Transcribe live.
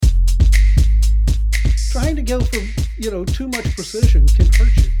to go for, too much precision can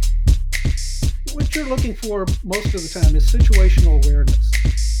hurt you. What you're looking for most of the time is situational awareness,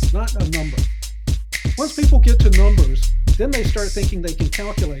 not a number. Once people get to numbers, then they start thinking they can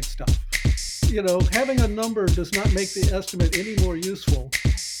calculate stuff. Having a number does not make the estimate any more useful.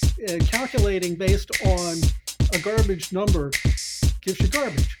 Calculating based on a garbage number gives you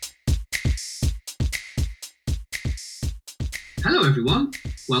garbage. Hello everyone,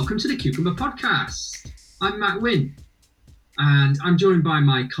 welcome to the Cucumber Podcast. I'm Matt Wynn and I'm joined by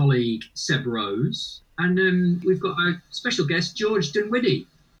my colleague Seb Rose, and we've got a special guest, George Dinwiddie.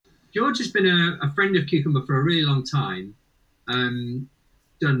 George has been a friend of Cucumber for a really long time.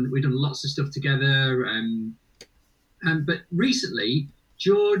 We've done lots of stuff together, but recently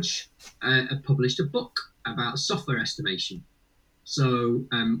George published a book about software estimation. So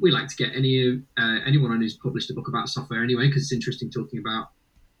we like to get anyone on who's published a book about software anyway, because it's interesting talking about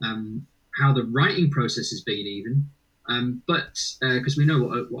how the writing process has been even. But because we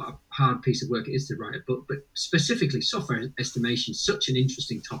know what a hard piece of work it is to write a book, but specifically software estimation is such an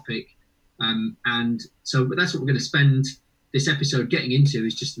interesting topic. And so but that's what we're going to spend this episode getting into,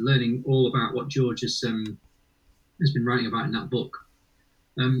 is just learning all about what George has been writing about in that book.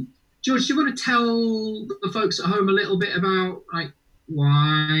 George, do you want to tell the folks at home a little bit about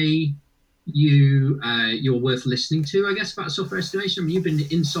why you're worth listening to, I guess, about software estimation? I mean, you've been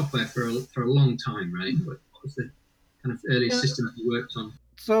in software for a long time, right? What was the kind of earliest system you worked on?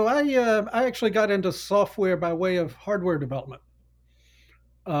 So I actually got into software by way of hardware development.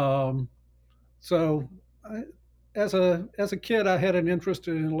 As a kid, I had an interest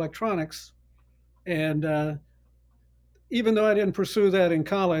in electronics, and even though I didn't pursue that in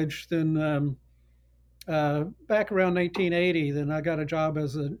college, then back around 1980, then I got a job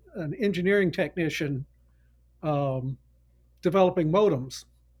as an engineering technician developing modems.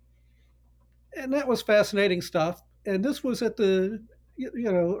 And that was fascinating stuff. And this was at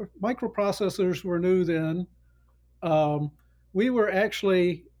microprocessors were new then. We were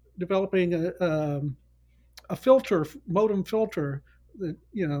actually developing a filter, modem filter, that,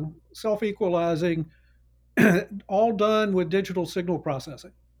 self-equalizing, all done with digital signal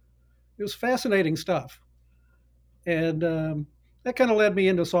processing. It was fascinating stuff. And that kind of led me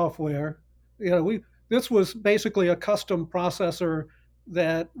into software. This was basically a custom processor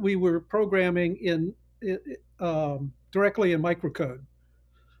that we were programming in directly in microcode.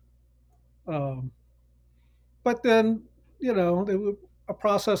 But then, there was a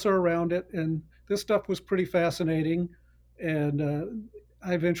processor around it, and this stuff was pretty fascinating. And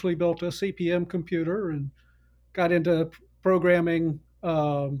I eventually built a CPM computer and got into programming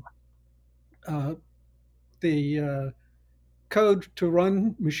the code to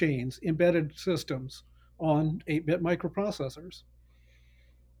run machines, embedded systems on 8-bit microprocessors.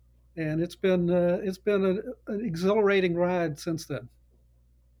 And it's been an exhilarating ride since then.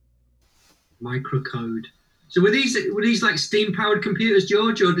 Microcode. So were these like steam-powered computers,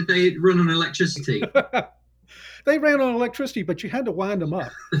 George, or did they run on electricity? They ran on electricity, but you had to wind them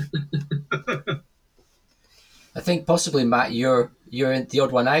up. I think possibly, Matt, you're the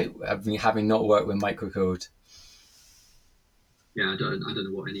odd one out, having not worked with microcode. Yeah, I don't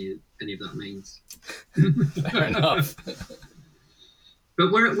know what any of that means. Fair enough. But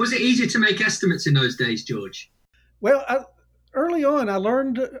was it easier to make estimates in those days, George? Well, early on, I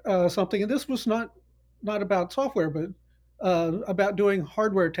learned something, and this was not about software, but about doing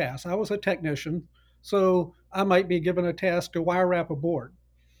hardware tasks. I was a technician, so I might be given a task to wire wrap a board,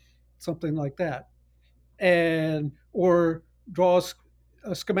 something like that, or draw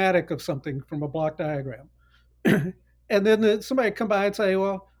a schematic of something from a block diagram. And then somebody come by and say,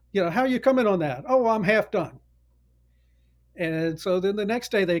 well, how are you coming on that? Oh, well, I'm half done. And so then the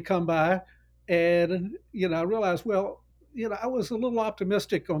next day they come by and, I realized, well, I was a little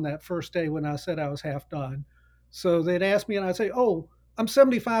optimistic on that first day when I said I was half done. So they'd ask me and I'd say, oh, I'm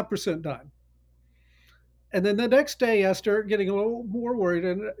 75% done. And then the next day I start getting a little more worried,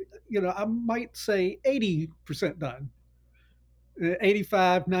 and, I might say 80% done,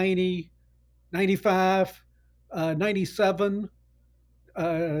 85, 90, 95, 97,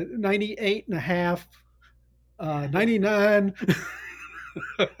 98 and a half, 99.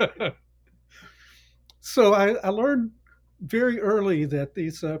 So I learned very early that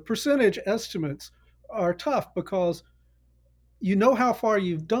these percentage estimates are tough, because you know how far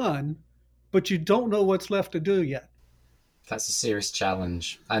you've done, but you don't know what's left to do yet. That's a serious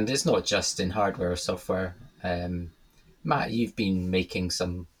challenge. And it's not just in hardware or software. Matt, you've been making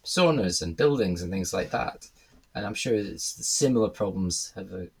some sonars and buildings and things like that. And I'm sure similar problems have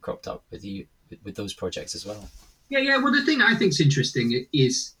cropped up with you with those projects as well. Yeah. Well, the thing I think is interesting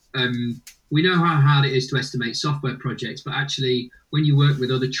is we know how hard it is to estimate software projects, but actually, when you work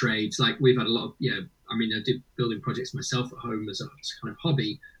with other trades, like we've had a lot of, I mean, I do building projects myself at home as a kind of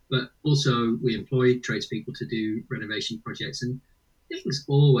hobby, but also we employ tradespeople to do renovation projects, and things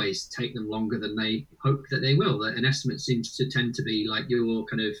always take them longer than they hope that they will. An estimate seems to tend to be like your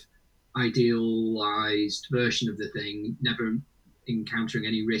kind of idealized version of the thing, never encountering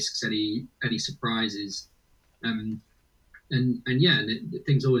any risks, any surprises. Um, and yeah, and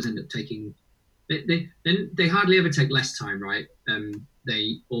things always end up taking they hardly ever take less time, right?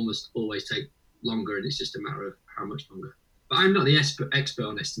 They almost always take longer, and it's just a matter of how much longer. But I'm not the expert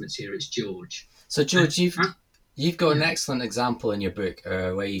on estimates here. It's George. So George, you've got an Yeah. excellent example in your book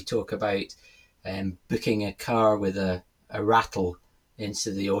where you talk about booking a car with a rattle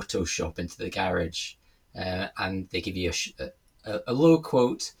into the auto shop, into the garage, and they give you a low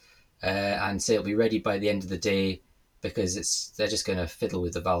quote and say it'll be ready by the end of the day because they're just going to fiddle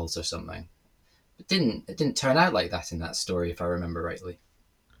with the valves or something. It didn't turn out like that in that story, if I remember rightly.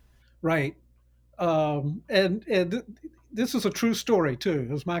 Right. And this is a true story too. It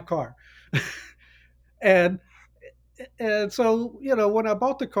was my car, and and so when I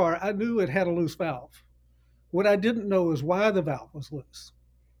bought the car, I knew it had a loose valve. What I didn't know is why the valve was loose,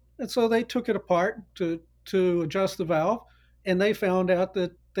 and so they took it apart to adjust the valve, and they found out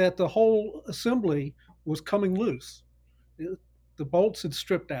that the whole assembly was coming loose. The bolts had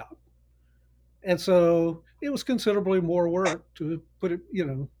stripped out, and so it was considerably more work to put it,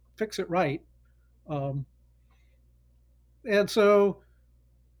 fix it right. Um, and so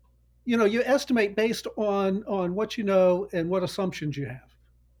you estimate based on what you know and what assumptions you have.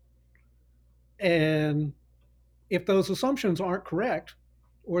 And if those assumptions aren't correct,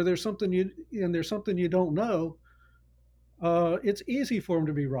 or there's something you don't know, it's easy for them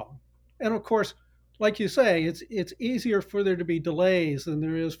to be wrong. And of course, like you say, it's easier for there to be delays than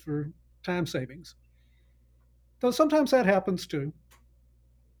there is for time savings. Though sometimes that happens too.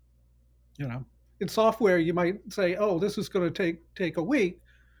 You know, in software, you might say, "Oh, this is going to take a week,"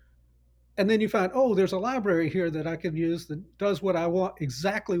 and then you find, "Oh, there's a library here that I can use that does what I want,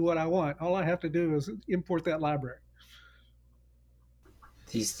 exactly what I want. All I have to do is import that library."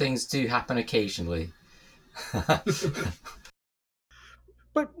 These things do happen occasionally.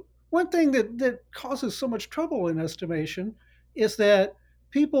 But one thing that causes so much trouble in estimation is that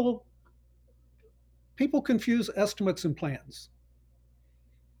people people confuse estimates and plans.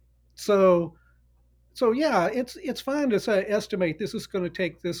 So yeah, it's fine to say estimate this is going to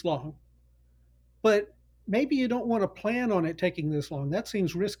take this long, but maybe you don't want to plan on it taking this long. That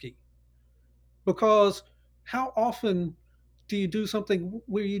seems risky because how often do you do something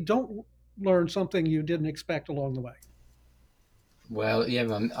where you don't learn something you didn't expect along the way? Well, yeah,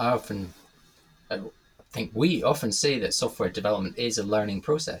 I think we often say that software development is a learning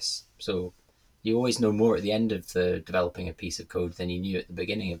process. So you always know more at the end of developing a piece of code than you knew at the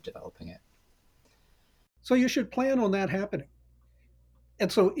beginning of developing it. So you should plan on that happening.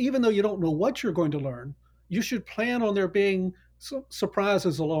 And so even though you don't know what you're going to learn, you should plan on there being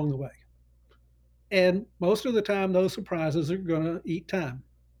surprises along the way. And most of the time, those surprises are going to eat time.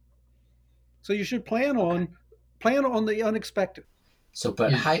 So you should Okay. plan on the unexpected. So,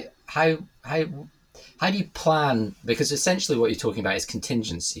 but Yeah. how do you plan? Because essentially, what you're talking about is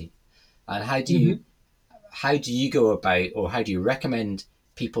contingency, and Mm-hmm. how do you go about, or how do you recommend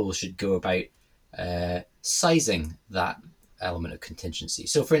people should go about sizing that element of contingency?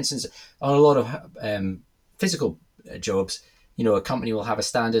 So, for instance, on a lot of physical jobs, a company will have a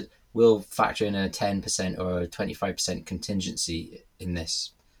standard. Will factor in a 10% or 25% contingency in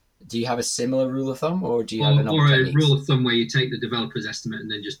this. Do you have a similar rule of thumb, or do you have another Or a rule techniques? of thumb where you take the developer's estimate and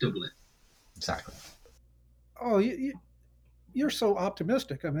then just double it. Exactly. Oh, you're so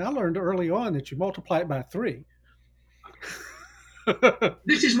optimistic. I mean, I learned early on that you multiply it by three. That's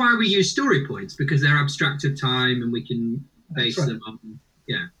This is why we use story points, because they're abstract of time and we can base right. them on,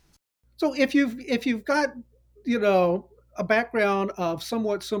 yeah. So if you've got a background of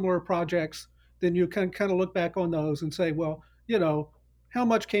somewhat similar projects, then you can kind of look back on those and say, well, how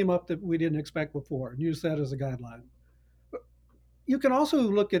much came up that we didn't expect before, and use that as a guideline. You can also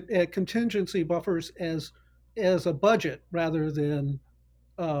look at contingency buffers as a budget rather than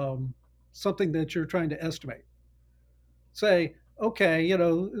something that you're trying to estimate. Say, okay, it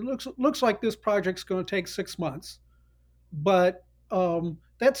looks like this project's going to take 6 months, but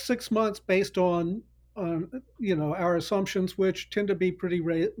that's 6 months based on our assumptions, which tend to be pretty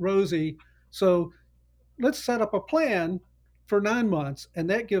rosy. So let's set up a plan for 9 months, and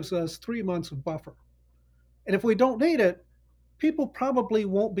that gives us 3 months of buffer. And if we don't need it, people probably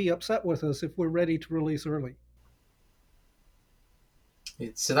won't be upset with us if we're ready to release early.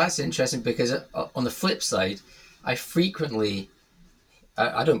 So that's interesting because on the flip side, I frequently,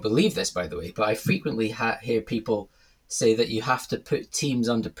 I don't believe this by the way, but I frequently hear people say that you have to put teams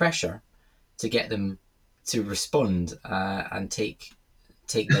under pressure to get them to respond and take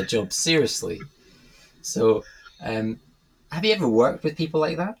their job seriously. So, have you ever worked with people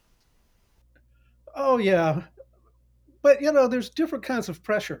like that? Oh yeah, but there's different kinds of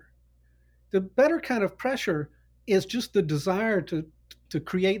pressure. The better kind of pressure is just the desire to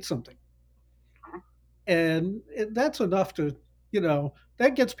create something, and that's enough to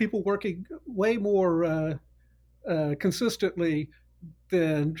that gets people working way more consistently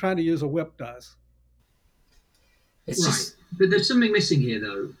than trying to use a whip does. It's Right. just But there's something missing here,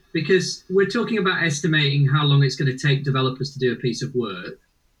 though, because we're talking about estimating how long it's going to take developers to do a piece of work.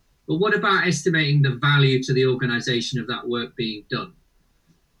 But what about estimating the value to the organization of that work being done?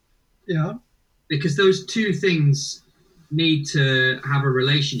 Yeah. Because those two things need to have a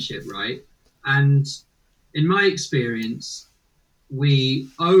relationship, right? And in my experience, we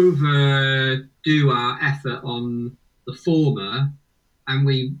overdo our effort on the former and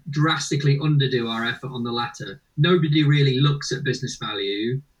we drastically underdo our effort on the latter. Nobody really looks at business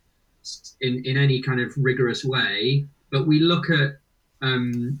value in any kind of rigorous way, but we look at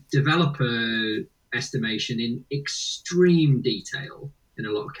developer estimation in extreme detail in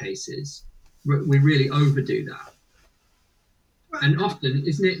a lot of cases. We really overdo that. And often,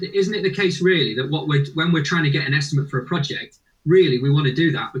 isn't it the case really that when we're trying to get an estimate for a project, really we want to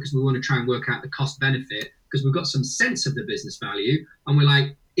do that because we want to try and work out the cost benefit because we've got some sense of the business value and we're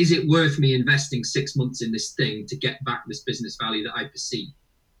like, is it worth me investing 6 months in this thing to get back this business value that I perceive?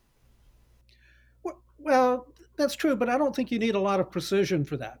 Well, that's true, but I don't think you need a lot of precision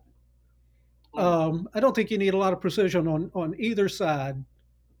for that. Mm. I don't think you need a lot of precision on either side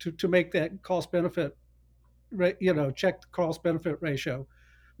to make that cost benefit, check the cost benefit ratio,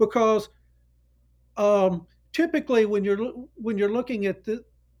 because typically when you're looking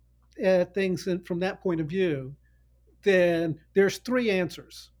at things from that point of view, then there's three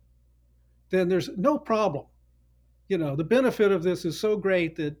answers. Then there's no problem. The benefit of this is so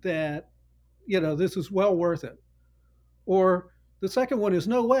great that this is well worth it. Or the second one is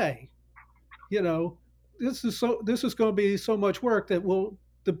no way. You know, this is going to be so much work that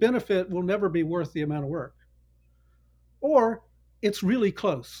the benefit will never be worth the amount of work. Or it's really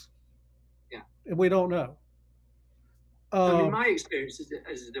close Yeah. and we don't know. So, I mean, Uh, my experience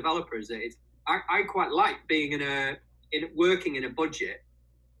as a developer is that I quite like being working in a budget.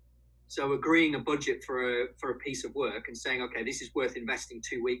 So agreeing a budget for a piece of work and saying, okay, this is worth investing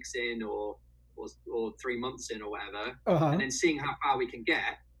 2 weeks in or 3 months in or whatever, uh-huh. and then seeing how far we can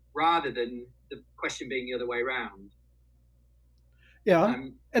get, rather than the question being the other way around. Yeah.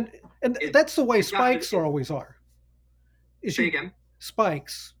 And Is, that's the way is that spikes always are. Is say you again?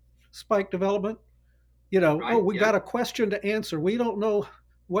 spikes, spike development. Oh, Right? we Yeah. got a question to answer. We don't know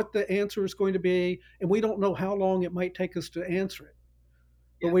what the answer is going to be, and we don't know how long it might take us to answer it.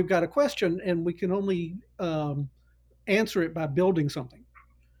 But Yeah. we've got a question, and we can only answer it by building something.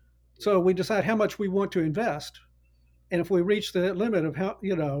 So we decide how much we want to invest, and if we reach the limit of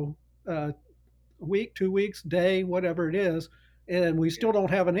a week, 2 weeks, day, whatever it is, and we still Yeah. don't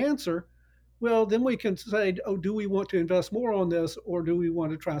have an answer, well, then we can say, oh, do we want to invest more on this, or do we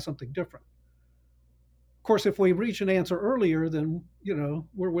want to try something different? Of course, if we reach an answer earlier, then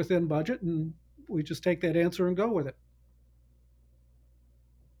we're within budget, and we just take that answer and go with it.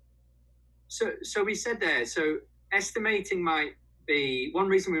 So we said there. So estimating might be one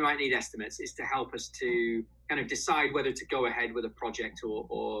reason we might need estimates is to help us to kind of decide whether to go ahead with a project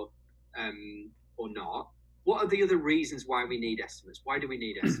or not. What are the other reasons why we need estimates? Why do we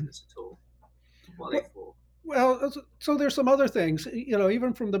need estimates at all? What are they for? Well, so there's some other things.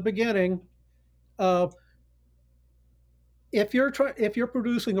 Even from the beginning, uh, if you're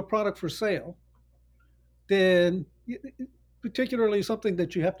producing a product for sale, then particularly something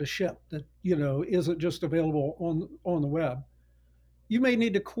that you have to ship that isn't just available on the web, you may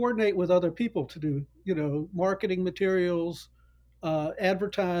need to coordinate with other people to do marketing materials,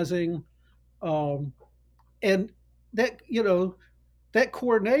 advertising, um, and that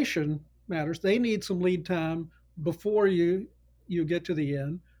coordination matters. They need some lead time before you get to the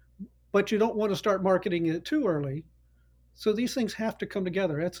end, but you don't want to start marketing it too early. So these things have to come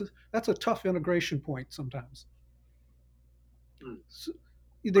together. That's a tough integration point sometimes. Hmm. So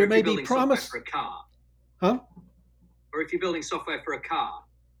Or there if may you're be building software promise, for a car, huh? or if you're building software for a car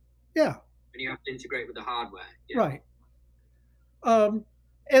Yeah, and you have to integrate with the hardware. Yeah. right. Um,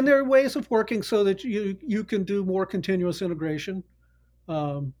 and there are ways of working so that you can do more continuous integration.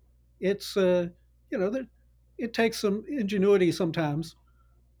 Um, it's it takes some ingenuity sometimes,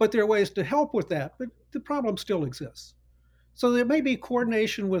 but there are ways to help with that. But the problem still exists. So there may be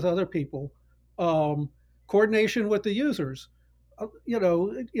coordination with other people, um, coordination with the users.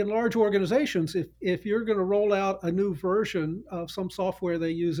 In large organizations, if you're going to roll out a new version of some software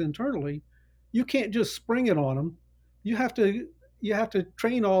they use internally, you can't just spring it on them. You have to you have to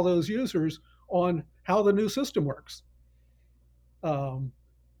train all those users on how the new system works. Um,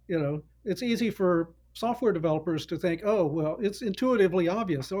 it's easy for software developers to think, oh, well, it's intuitively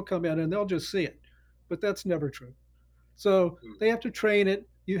obvious. They'll come in and they'll just see it, but that's never true. So they have to train it.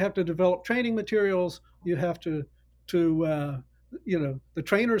 You have to develop training materials. You have to the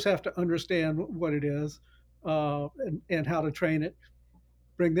trainers have to understand what it is and how to train it,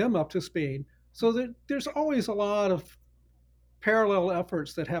 bring them up to speed. So that there's always a lot of parallel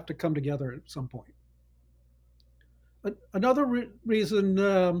efforts that have to come together at some point. Another reason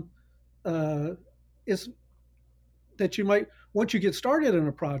uh, is that you might, once you get started in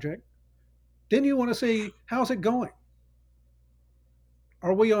a project, then you want to see how's it going?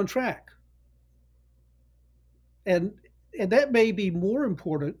 Are we on track? And and that may be more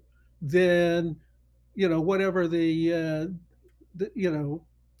important than whatever the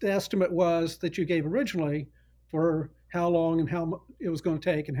estimate was that you gave originally for how long and it was going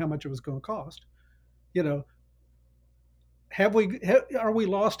to take and how much it was going to cost. You know, are we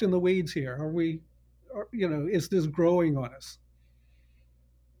lost in the weeds here? Is this growing on us?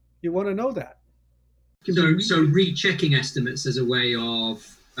 You want to know that. So rechecking estimates as a way of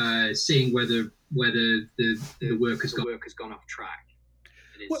seeing whether the work has gone off track.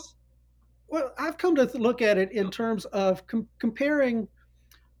 Well, I've come to look at it in terms of comparing.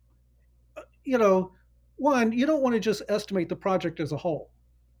 You know, One, you don't want to just estimate the project as a whole.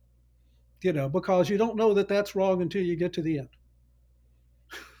 Because you don't know that that's wrong until you get to the end.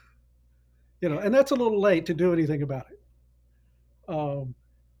 And that's a little late to do anything about it. Um,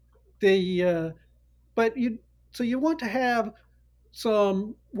 the but you so you want to have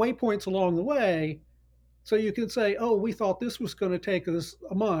some waypoints along the way, so you can say, oh, we thought this was going to take us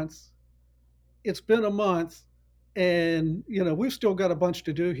a month. It's been a month, and we've still got a bunch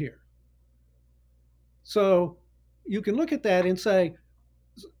to do here. So you can look at that and say,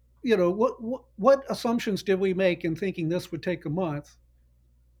 what assumptions did we make in thinking this would take a month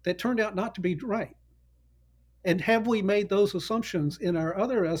that turned out not to be right? And have we made those assumptions in our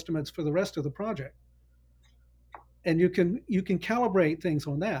other estimates for the rest of the project? And you can calibrate things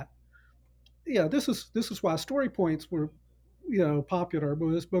on that. Yeah, this is why story points were popular,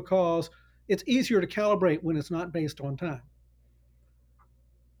 was because it's easier to calibrate when it's not based on time.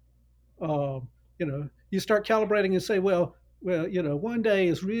 You start calibrating and say, well, one day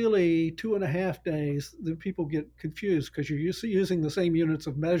is really 2.5 days. Then people get confused because you're using the same units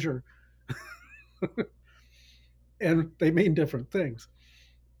of measure, and they mean different things.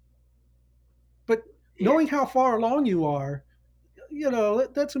 But knowing how far along you are,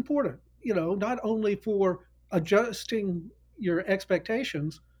 that's important. Not only for adjusting your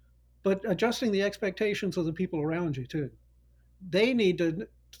expectations, but adjusting the expectations of the people around you too. They need to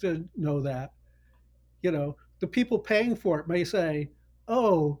know that. The people paying for it may say,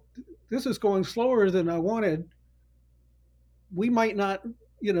 "Oh, this is going slower than I wanted. We might not.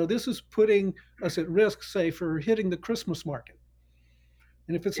 This is putting us at risk, say, for hitting the Christmas market.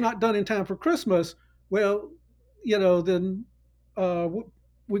 And if it's not done in time for Christmas, well, then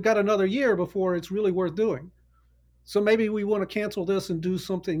we've got another year before it's really worth doing. So maybe we want to cancel this and do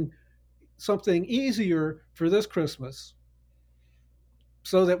something easier for this Christmas,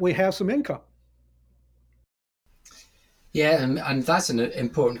 so that we have some income." Yeah, and that's an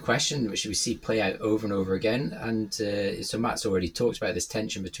important question which we see play out over and over again. And so Matt's already talked about this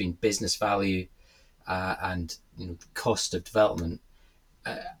tension between business value and cost of development.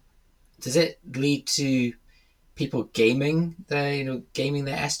 Does it lead to people gaming their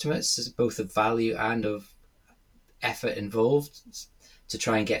estimates, as both of value and of effort involved, to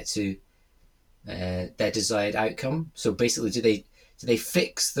try and get to their desired outcome? So basically, do they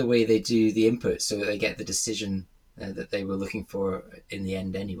fix the way they do the input so that they get the decision that they were looking for in the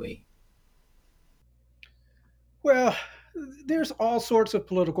end anyway? Well, there's all sorts of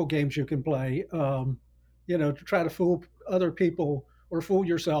political games you can play, to try to fool other people or fool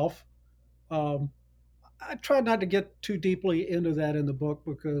yourself. Um, I try not to get too deeply into that in the book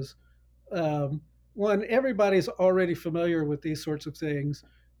because, um, one, everybody's already familiar with these sorts of things,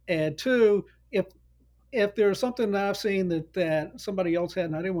 and two, if there's something that I've seen that somebody else had,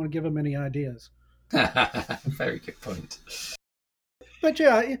 and I didn't want to give them any ideas. Very good point. But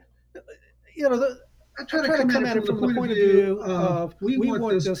yeah, I try to come at it from the point of view of we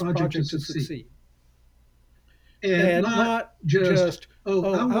want this project to succeed, and not just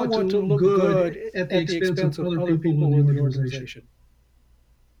Oh, I Oh, I want to want to look look good good at the at the expense of expense of other other people in people the in the organization. organization.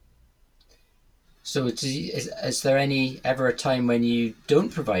 So, is there any ever a time when you don't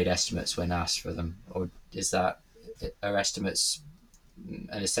provide estimates when asked for them, or is that are estimates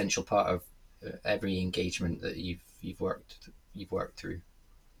an essential part of every engagement that you've worked through?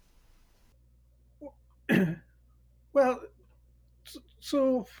 Well,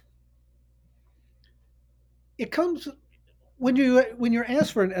 so it comes when you're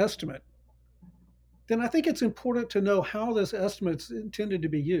asked for an estimate, then I think it's important to know how this estimate's intended to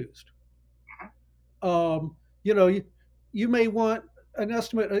be used. Um, you know, you may want an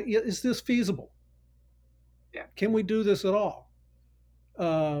estimate. Is this feasible? Yeah. Can we do this at all?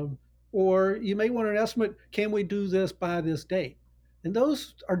 Um, or you may want an estimate. Can we do this by this date? And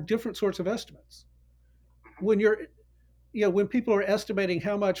those are different sorts of estimates. When you're, when people are estimating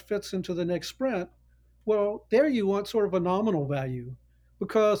how much fits into the next sprint, well, there you want sort of a nominal value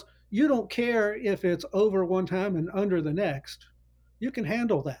because you don't care if it's over one time and under the next. You can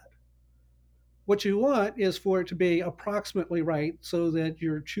handle that. What you want is for it to be approximately right so that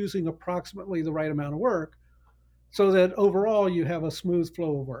you're choosing approximately the right amount of work so that overall you have a smooth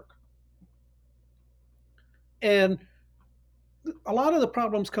flow of work. And a lot of the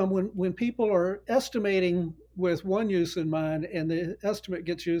problems come when people are estimating with one use in mind and the estimate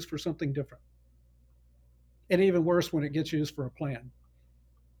gets used for something different. And even worse when it gets used for a plan.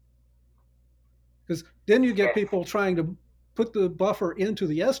 Because then you get people trying to put the buffer into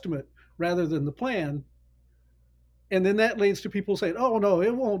the estimate rather than the plan. And then that leads to people saying, oh, no,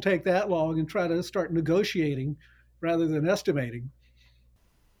 it won't take that long, and try to start negotiating rather than estimating.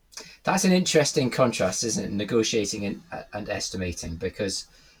 That's an interesting contrast, isn't it? Negotiating and estimating, because,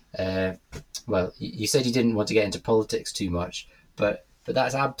 well, you said you didn't want to get into politics too much, but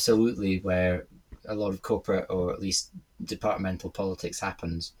that's absolutely where a lot of corporate or at least departmental politics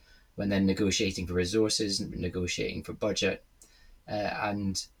happens when they're negotiating for resources, negotiating for budget,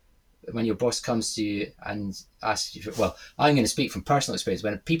 and when your boss comes to you and asks you for, well, I'm going to speak from personal experience.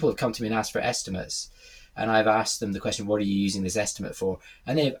 When people have come to me and asked for estimates, and I've asked them the question, what are you using this estimate for?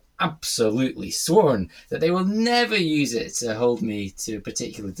 And they've absolutely sworn that they will never use it to hold me to a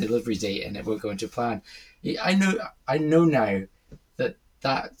particular delivery date and it won't go into plan. I know now that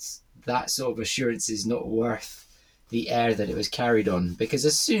that sort of assurance is not worth the air that it was carried on, because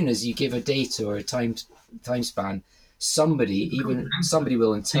as soon as you give a date or a time span, somebody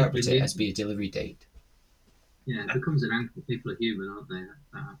will interpret it as be a delivery date. Yeah, it becomes an anchor. People are human, aren't they?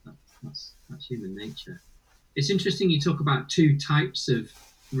 That's human nature. It's interesting you talk about two types of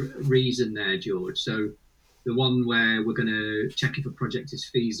reason there, George. So the one where we're going to check if a project is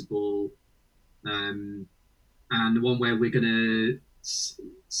feasible, and the one where we're going to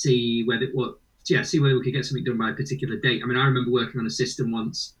see whether see whether we could get something done by a particular date. I mean, I remember working on a system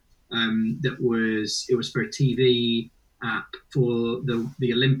once that was for a TV app for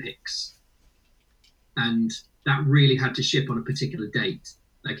the Olympics, and that really had to ship on a particular date.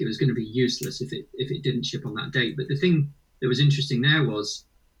 Like it was going to be useless if it didn't ship on that date. But the thing that was interesting there was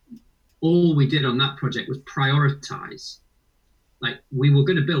all we did on that project was prioritize. Like we were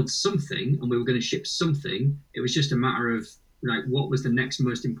going to build something and we were going to ship something. It was just a matter of like what was the next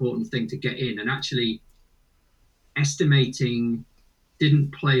most important thing to get in, and actually estimating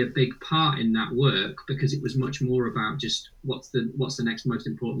didn't play a big part in that work because it was much more about just what's the next most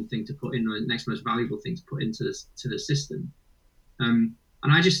important thing to put in, or the next most valuable thing to put into the system.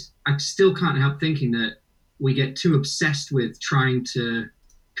 And I still can't help thinking that we get too obsessed with trying to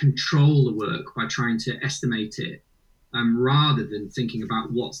control the work by trying to estimate it, rather than thinking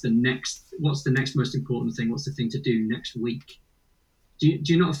about what's the next most important thing, what's the thing to do next week. Do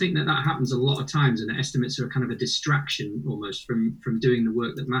you not think that happens a lot of times, and that estimates are kind of a distraction almost from doing the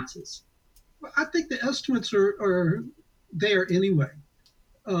work that matters? Well, I think the estimates are there anyway.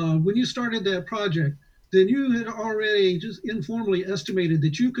 When you started that project, then you had already just informally estimated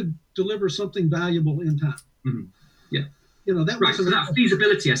that you could deliver something valuable in time. Mm-hmm. Yeah. That right. So that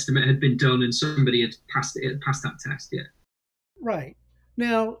feasibility estimate had been done, and somebody had passed that test. Yeah. Right.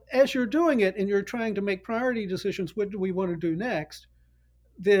 Now, as you're doing it and you're trying to make priority decisions, what do we want to do next?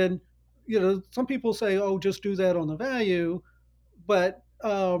 Then, some people say, oh, just do that on the value. But,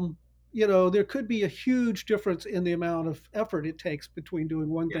 there could be a huge difference in the amount of effort it takes between doing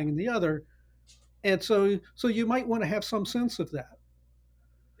one thing and the other. And so you might want to have some sense of that.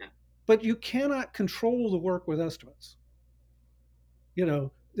 Yeah. But you cannot control the work with estimates.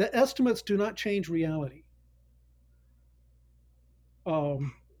 The estimates do not change reality.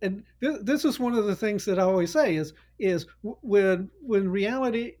 And this is one of the things that I always say is when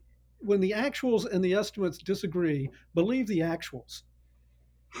reality, when the actuals and the estimates disagree, believe the actuals.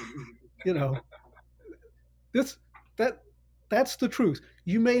 You know, this that that's the truth.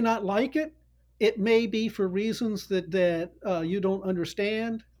 You may not like it. It may be for reasons that you don't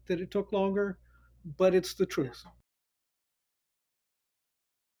understand that it took longer, but it's the truth.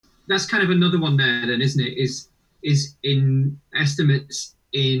 That's kind of another one there, then, isn't it? Is in estimates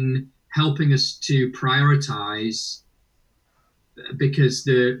in helping us to prioritize, because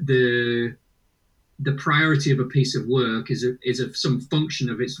the priority of a piece of work is of some function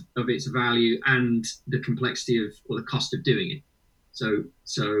of its value and the complexity of, or the cost of doing it. So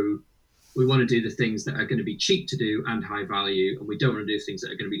we want to do the things that are going to be cheap to do and high value, and we don't want to do things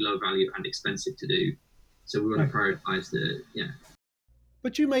that are going to be low value and expensive to do. So we want Right. to prioritize the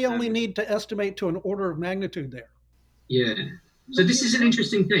But you may only need to estimate to an order of magnitude there. yeah. So this is an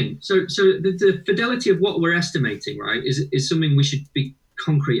interesting thing. So the fidelity of what we're estimating, right, is something we should be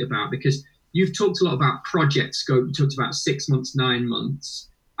concrete about, because you've talked a lot about project scope. You talked about 6 months, 9 months.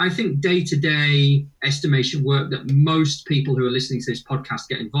 I think day-to-day estimation work that most people who are listening to this podcast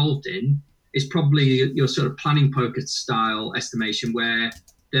get involved in is probably your sort of planning poker style estimation, where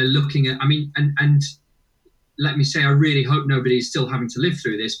they're looking at, I mean, and let me say, I really hope nobody's still having to live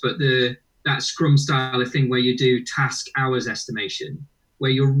through this, but that Scrum style of thing where you do task hours estimation,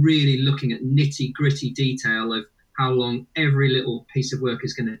 where you're really looking at nitty gritty detail of how long every little piece of work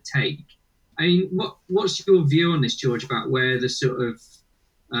is going to take. I mean, what's your view on this, George, about where the sort of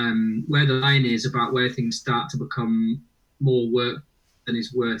where the line is about where things start to become more work than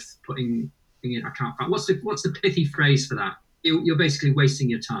is worth putting in? I can't find what's the pithy phrase for that? You're basically wasting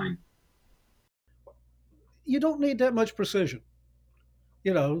your time. You don't need that much precision,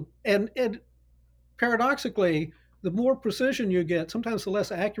 and paradoxically, the more precision you get, sometimes the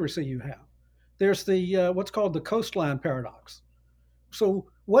less accuracy you have. There's the what's called the coastline paradox. So,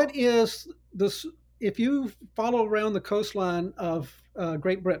 what is this? If you follow around the coastline of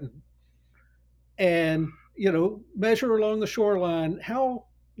Great Britain and measure along the shoreline, how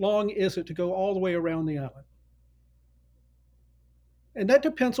long is it to go all the way around the island? And that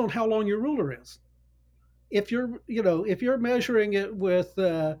depends on how long your ruler is. If you're measuring it with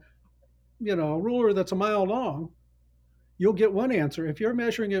a ruler that's a mile long, you'll get one answer. If you're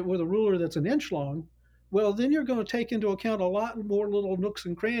measuring it with a ruler that's an inch long, well, then you're going to take into account a lot more little nooks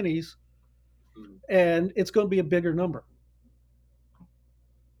and crannies, and it's going to be a bigger number.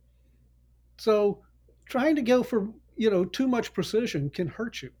 So trying to go for too much precision can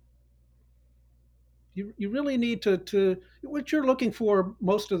hurt you. You really need to what you're looking for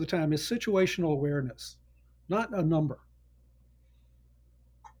most of the time is situational awareness, not a number.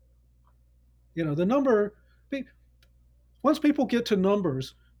 The number, once people get to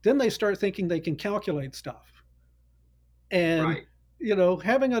numbers, then they start thinking they can calculate stuff. And Right.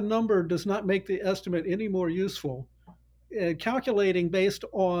 Having a number does not make the estimate any more useful. Calculating based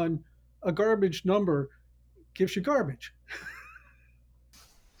on a garbage number gives you garbage.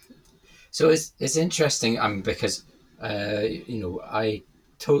 So it's interesting, because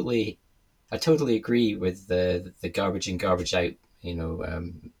totally I totally agree with the garbage in garbage out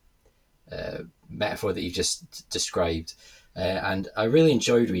metaphor that you've just described. And I really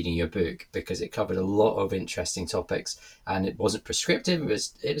enjoyed reading your book because it covered a lot of interesting topics, and it wasn't prescriptive. It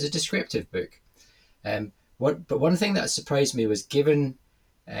was a descriptive book. But one thing that surprised me was, given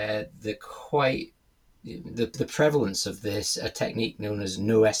the prevalence of this a technique known as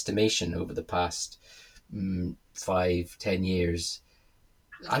no estimation over the past 5-10 years.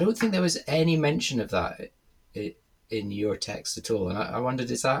 I don't think there was any mention of that in your text at all, and I wondered,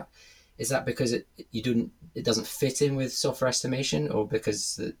 is that because it doesn't fit in with software estimation, or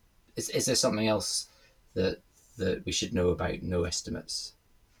because is there something else that we should know about no estimates?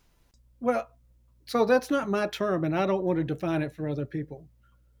 Well, so that's not my term, and I don't want to define it for other people.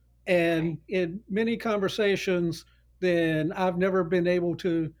 And in many conversations, then I've never been able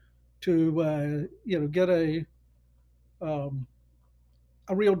to get um,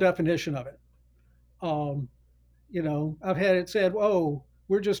 a real definition of it. Um, I've had it said, "Oh,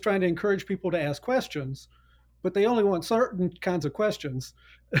 we're just trying to encourage people to ask questions," but they only want certain kinds of questions.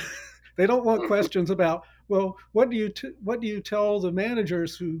 They don't want questions about, well, what do you tell the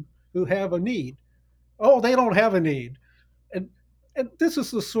managers who have a need? Oh, they don't have a need, and this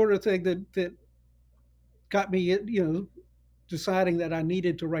is the sort of thing that got me, deciding that I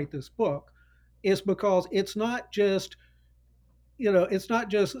needed to write this book, is because it's not just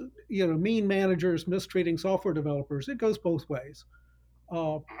mean managers mistreating software developers. It goes both ways,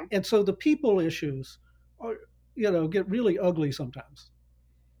 uh, and so the people issues are, get really ugly sometimes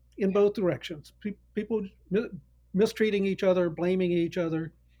in both directions. People mistreating each other, blaming each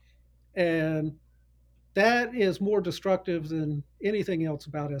other, and That is more destructive than anything else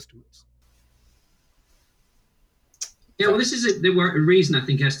about estimates. Yeah, well, this is a reason I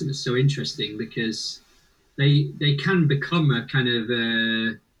think estimates are so interesting, because they can become a kind of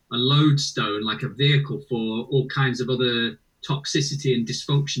a lodestone, like a vehicle for all kinds of other toxicity and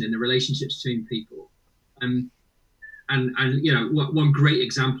dysfunction in the relationships between people. Um, and one great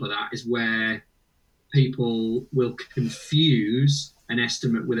example of that is where people will confuse an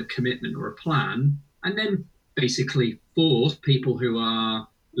estimate with a commitment or a plan, and then basically force people who are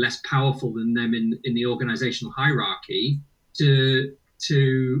less powerful than them in the organizational hierarchy to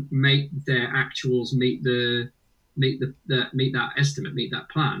make their actuals meet that estimate, meet that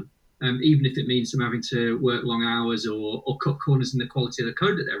plan, even if it means them having to work long hours or cut corners in the quality of the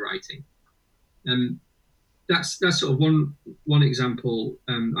code that they're writing. Um, that's sort of one example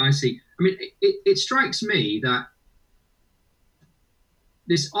I see. I mean, it strikes me that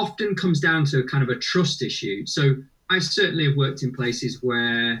this often comes down to a kind of a trust issue. So I certainly have worked in places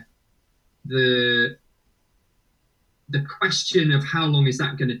where the the question of how long is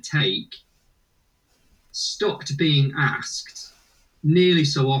that going to take stopped being asked nearly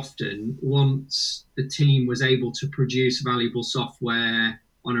so often once the team was able to produce valuable software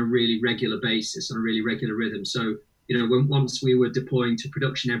on a really regular basis, on a really regular rhythm. So, once we were deploying to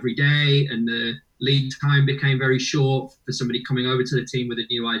production every day and the lead time became very short for somebody coming over to the team with a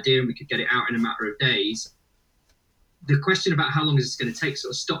new idea and we could get it out in a matter of days, the question about how long is this going to take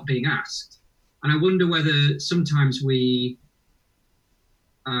sort of stopped being asked. And I wonder whether sometimes we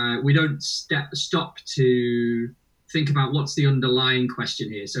don't stop to think about what's the underlying question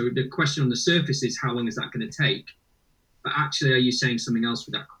here. So the question on the surface is how long is that going to take? But actually, are you saying something else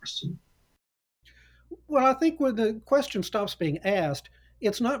with that question? Well, I think when the question stops being asked,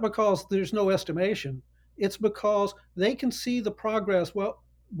 it's not because there's no estimation. It's because they can see the progress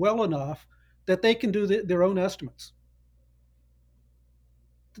well enough that they can do their own estimates.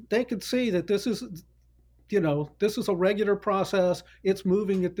 They can see that this is a regular process. It's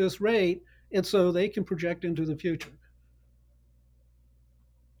moving at this rate, and so they can project into the future.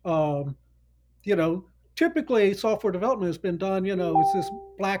 Um, you know, Typically software development has been done. It's this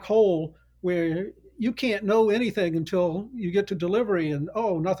black hole where you can't know anything until you get to delivery, and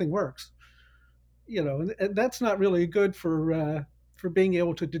oh, nothing works. And that's not really good for being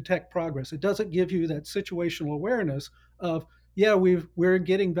able to detect progress. It doesn't give you that situational awareness of, yeah, we're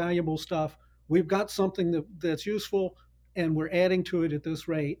getting valuable stuff. We've got something that's useful, and we're adding to it at this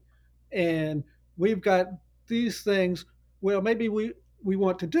rate, and we've got these things. Well, maybe we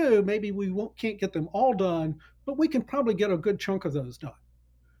want to do. Maybe we can't get them all done, but we can probably get a good chunk of those done.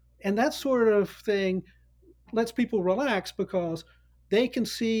 And that sort of thing lets people relax because they can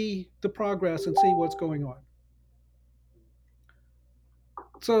see the progress and see what's going on.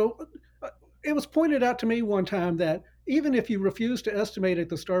 So it was pointed out to me one time that even if you refuse to estimate at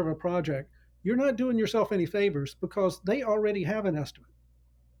the start of a project, you're not doing yourself any favors because they already have an estimate.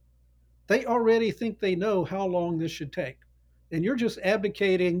 They already think they know how long this should take. And you're just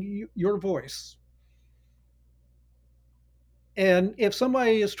abdicating your voice. And if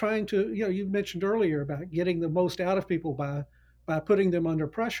somebody is trying to, you mentioned earlier about getting the most out of people by putting them under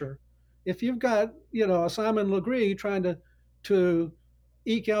pressure. If you've got, a Simon Legree trying to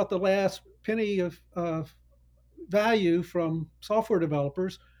eke out the last penny of value from software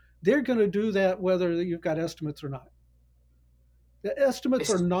developers, they're going to do that whether you've got estimates or not. The estimates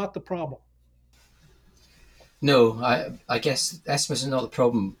are not the problem. No, I guess estimates are not the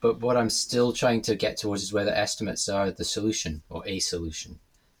problem, but what I'm still trying to get towards is whether estimates are the solution or a solution.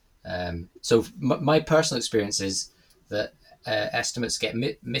 So my personal experience is that estimates get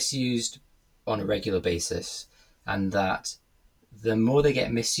misused on a regular basis, and that the more they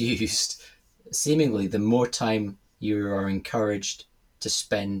get misused, seemingly the more time you are encouraged to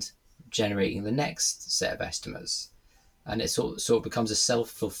spend generating the next set of estimates. And it sort of becomes a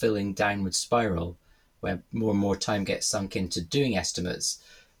self-fulfilling downward spiral where more and more time gets sunk into doing estimates,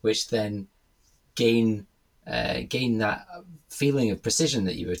 which then gain that feeling of precision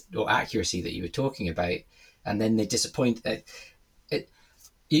that or accuracy that you were talking about, and then they disappoint. I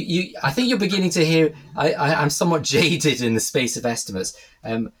think you're beginning to hear. I'm somewhat jaded in the space of estimates.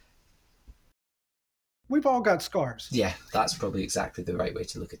 We've all got scars. Yeah, that's probably exactly the right way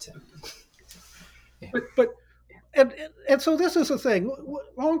to look at it. Yeah. But and so this is the thing.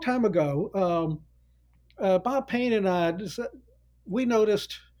 A long time ago, Bob Payne and I, we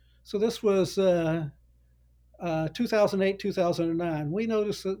noticed. So this was 2008, 2009. We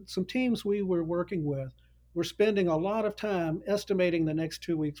noticed that some teams we were working with were spending a lot of time estimating the next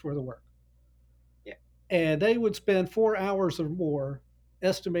 2 weeks worth of work. Yeah. And they would spend 4 hours or more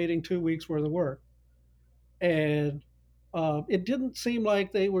estimating 2 weeks worth of work. and it didn't seem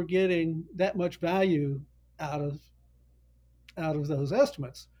like they were getting that much value out of those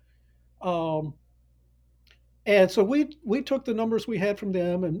estimates. Um, and so we took the numbers we had from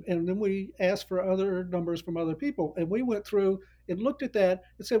them, and then we asked for other numbers from other people, and we went through and looked at that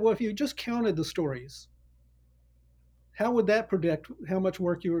and said, well, if you just counted the stories, how would that predict how much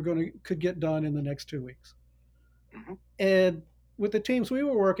work you were going to could get done in the next 2 weeks? Mhm. And with the teams we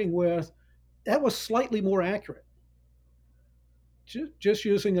were working with, that was slightly more accurate. Just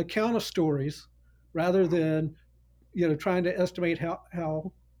using a count of stories rather than trying to estimate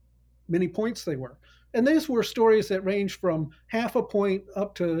how many points they were. And these were stories that ranged from half a point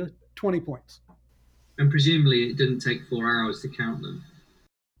up to 20 points. And presumably it didn't take 4 hours to count them.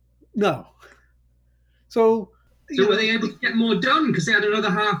 No. So were they able to get more done because they had another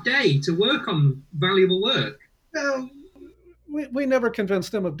half day to work on valuable work? We never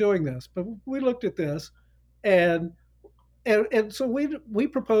convinced them of doing this, but we looked at this, and so we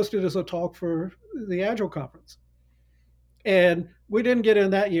proposed it as a talk for the Agile conference. And we didn't get in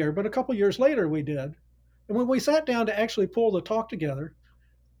that year, but a couple years later we did. And when we sat down to actually pull the talk together,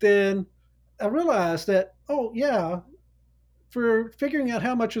 then I realized that, oh, yeah, for figuring out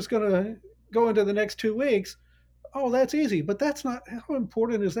how much is going to go into the next 2 weeks, oh, that's easy. But that's not, how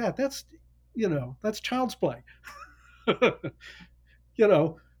important is that? That's child's play.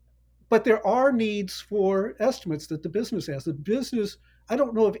 But there are needs for estimates that the business has. The business, I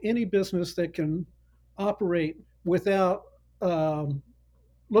don't know of any business that can operate without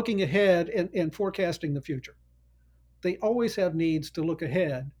looking ahead and forecasting the future. They always have needs to look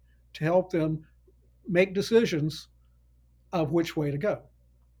ahead to help them make decisions of which way to go.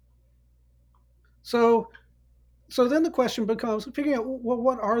 So then the question becomes figuring out, well,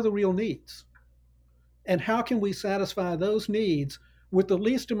 what are the real needs? And how can we satisfy those needs with the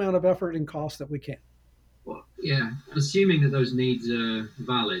least amount of effort and cost that we can? Well, yeah, assuming that those needs are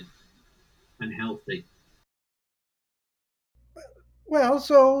valid and healthy. Well,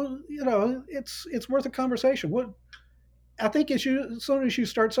 so it's worth a conversation. What I think as soon as you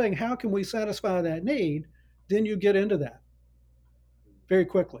start saying how can we satisfy that need, then you get into that very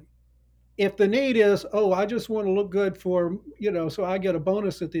quickly. If the need is, oh, I just want to look good for so I get a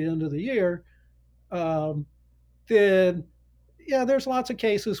bonus at the end of the year, then yeah, there's lots of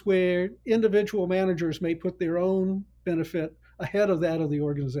cases where individual managers may put their own benefit ahead of that of the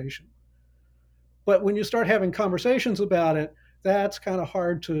organization. But when you start having conversations about it, that's kind of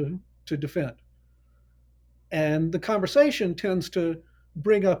hard to defend. And the conversation tends to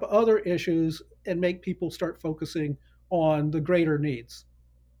bring up other issues and make people start focusing on the greater needs.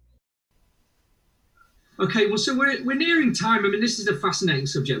 Okay, well, so we're nearing time. I mean, this is a fascinating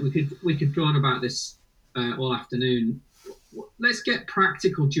subject. We could go on about this all afternoon. Let's get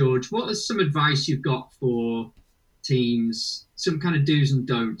practical, George. What is some advice you've got for teams? Some kind of do's and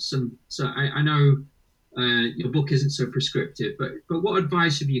don'ts. So I know your book isn't so prescriptive, but what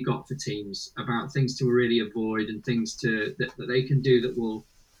advice have you got for teams about things to really avoid and things that they can do that will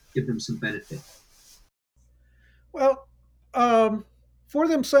give them some benefit? Well, for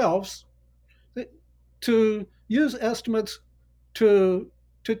themselves, to use estimates to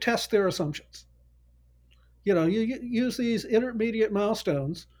test their assumptions. You use these intermediate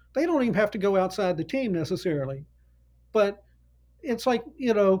milestones. They don't even have to go outside the team necessarily, but it's like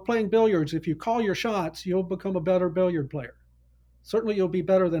playing billiards. If you call your shots, you'll become a better billiard player. Certainly, you'll be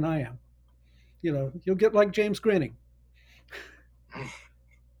better than I am. You'll get like James Grinning.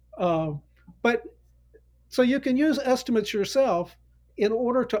 But so you can use estimates yourself in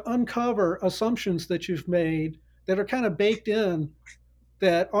order to uncover assumptions that you've made that are kind of baked in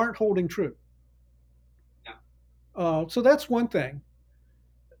that aren't holding true. Yeah. So that's one thing.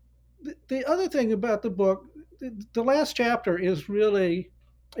 The other thing about the book, the last chapter is really,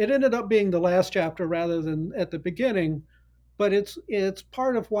 it ended up being the last chapter rather than at the beginning, but it's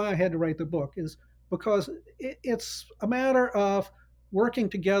part of why I had to write the book is because it's a matter of working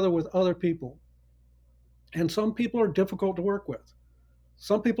together with other people. And some people are difficult to work with.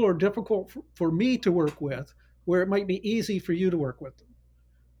 Some people are difficult for me to work with, where it might be easy for you to work with them.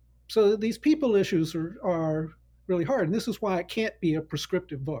 So these people issues are really hard. And this is why it can't be a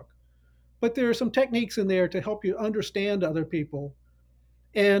prescriptive book. But there are some techniques in there to help you understand other people.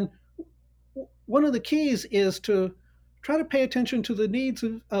 And one of the keys is to try to pay attention to the needs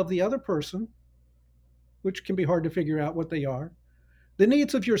of the other person, which can be hard to figure out what they are, the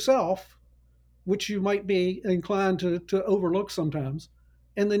needs of yourself, which you might be inclined to overlook sometimes,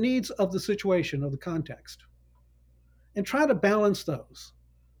 and the needs of the situation, of the context. And try to balance those.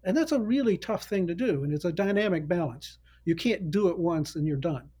 And that's a really tough thing to do, and it's a dynamic balance. You can't do it once and you're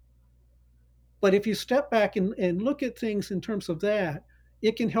done. But if you step back and look at things in terms of that,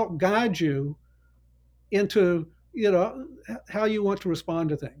 it can help guide you into, how you want to respond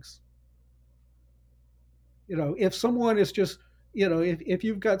to things. If someone is just, if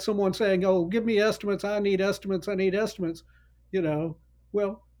you've got someone saying, oh, give me estimates, I need estimates, I need estimates,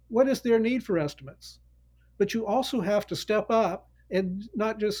 well, what is their need for estimates? But you also have to step up and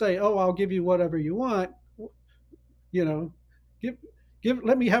not just say, oh, I'll give you whatever you want. you know give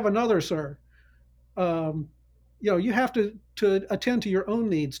let me have another, sir. um, you have to attend to your own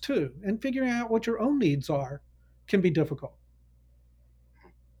needs too, and figuring out what your own needs are can be difficult.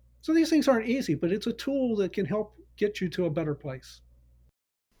 So these things aren't easy, but it's a tool that can help get you to a better place.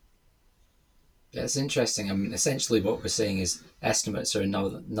 Yeah, it's interesting. I mean, essentially what we're saying is estimates are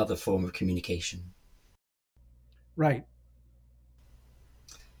another form of communication. Right.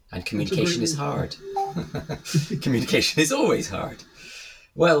 And communication is hard. Communication is always hard.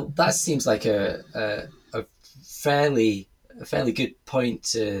 Well, that seems like a fairly good point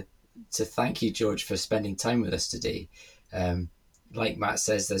to thank you, George, for spending time with us today. Like Matt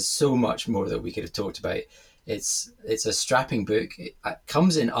says, there's so much more that we could have talked about. It's a strapping book. It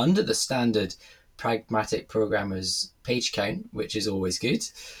comes in under the standard pragmatic programmer's page count, which is always good.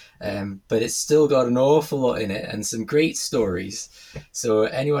 But it's still got an awful lot in it and some great stories. So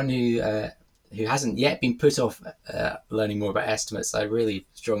anyone who hasn't yet been put off learning more about estimates, I really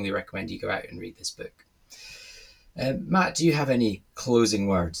strongly recommend you go out and read this book. Matt, do you have any closing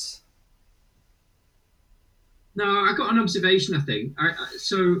words? No, I got an observation, I think.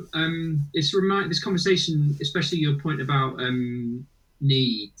 This conversation, especially your point about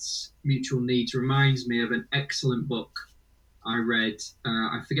mutual needs, reminds me of an excellent book I read.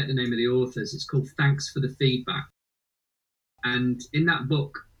 I forget the name of the authors. It's called Thanks for the Feedback. And in that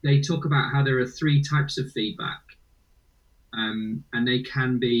book, they talk about how there are 3 types of feedback. And they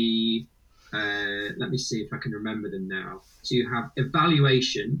can be, let me see if I can remember them now. So you have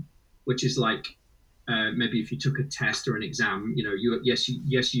evaluation, which is like, maybe if you took a test or an exam,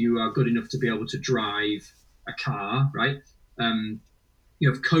 you are good enough to be able to drive a car, right?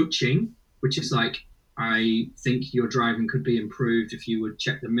 You have coaching, which is like, I think your driving could be improved if you would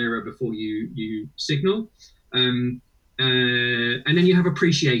check the mirror before you signal. And then you have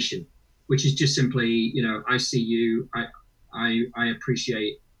appreciation, which is just simply, I see you, I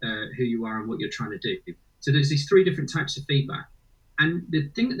appreciate who you are and what you're trying to do. So there's these 3 different types of feedback. And the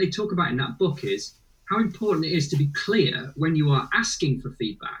thing that they talk about in that book is how important it is to be clear when you are asking for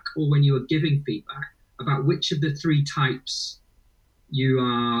feedback or when you are giving feedback about which of the 3 types you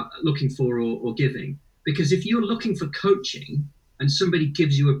are looking for or giving. Because if you're looking for coaching and somebody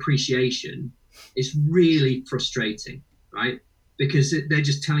gives you appreciation, it's really frustrating, right? Because they're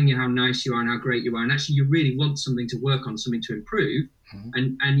just telling you how nice you are and how great you are. And actually you really want something to work on, something to improve,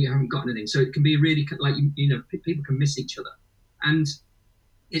 and you haven't got anything. So it can be really like, people can miss each other. And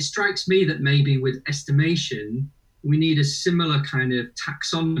it strikes me that maybe with estimation, we need a similar kind of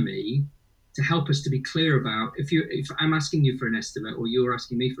taxonomy to help us to be clear about, if I'm asking you for an estimate or you're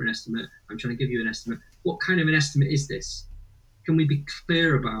asking me for an estimate, I'm trying to give you an estimate, what kind of an estimate is this? Can we be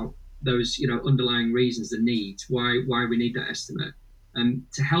clear about those, underlying reasons, the needs, why we need that estimate,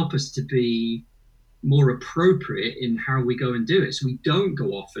 to help us to be more appropriate in how we go and do it, so we don't go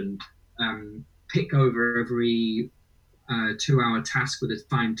off and pick over every 2-hour task with a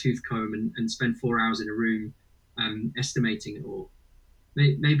fine-tooth comb and spend 4 hours in a room estimating it all.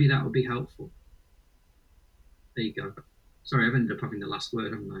 Maybe that would be helpful. There you go. Sorry, I've ended up having the last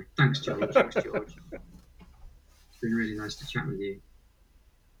word, haven't I? Thanks, George. It's been really nice to chat with you.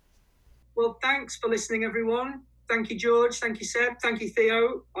 Well, thanks for listening, everyone. Thank you, George. Thank you, Seb. Thank you,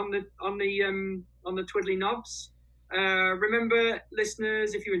 Theo, on the twiddly knobs. Remember,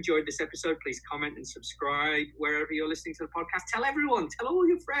 listeners, if you enjoyed this episode, please comment and subscribe wherever you're listening to the podcast. Tell everyone, tell all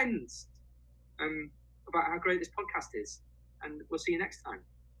your friends about how great this podcast is. And we'll see you next time.